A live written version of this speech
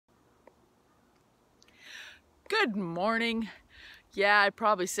Good morning. Yeah, I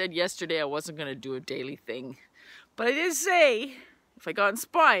probably said yesterday I wasn't going to do a daily thing, but I did say if I got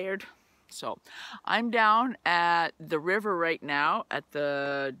inspired. So I'm down at the river right now at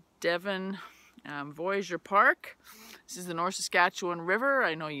the Devon Voyageur Park. This is the North Saskatchewan River.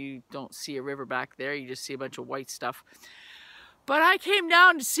 I know you don't see a river back there, you just see a bunch of white stuff. But I came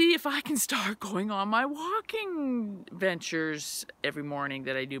down to see if I can start going on my walking ventures every morning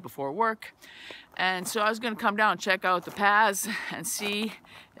that I do before work. And so I was going to come down and check out the paths and see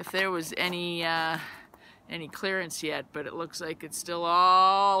if there was any clearance yet, but it looks like it's still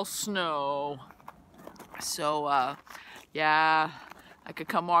all snow. So yeah, I could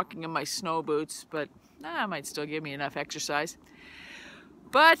come walking in my snow boots, but that might still give me enough exercise.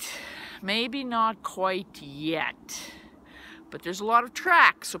 But maybe not quite yet. But there's a lot of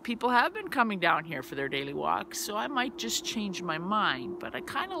tracks, so people have been coming down here for their daily walks, so I might just change my mind. But I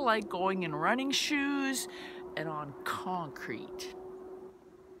kind of like going in running shoes and on concrete.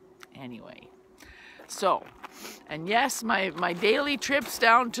 Anyway, so, and yes, my daily trips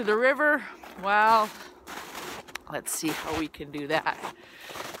down to the river, well, let's see how we can do that.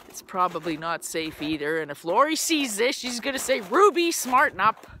 It's probably not safe either, and if Lori sees this, she's going to say, "Ruby, smarten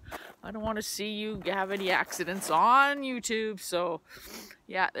up. I don't want to see you have any accidents on YouTube." So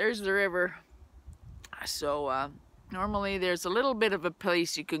yeah, there's the river. So normally there's a little bit of a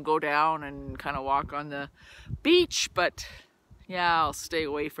place you can go down and kind of walk on the beach, but yeah, I'll stay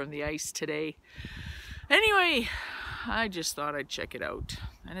away from the ice today. Anyway, I just thought I'd check it out.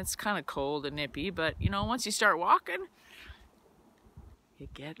 And it's kind of cold and nippy, but you know, once you start walking, you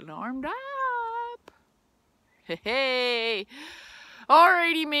get warmed up. Hey.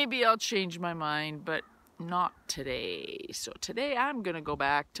 Alrighty, maybe I'll change my mind, but not today. So today I'm gonna go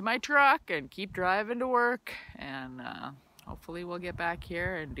back to my truck and keep driving to work, and hopefully we'll get back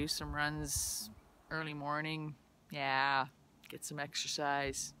here and do some runs early morning. Yeah, get some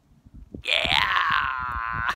exercise. Yeah!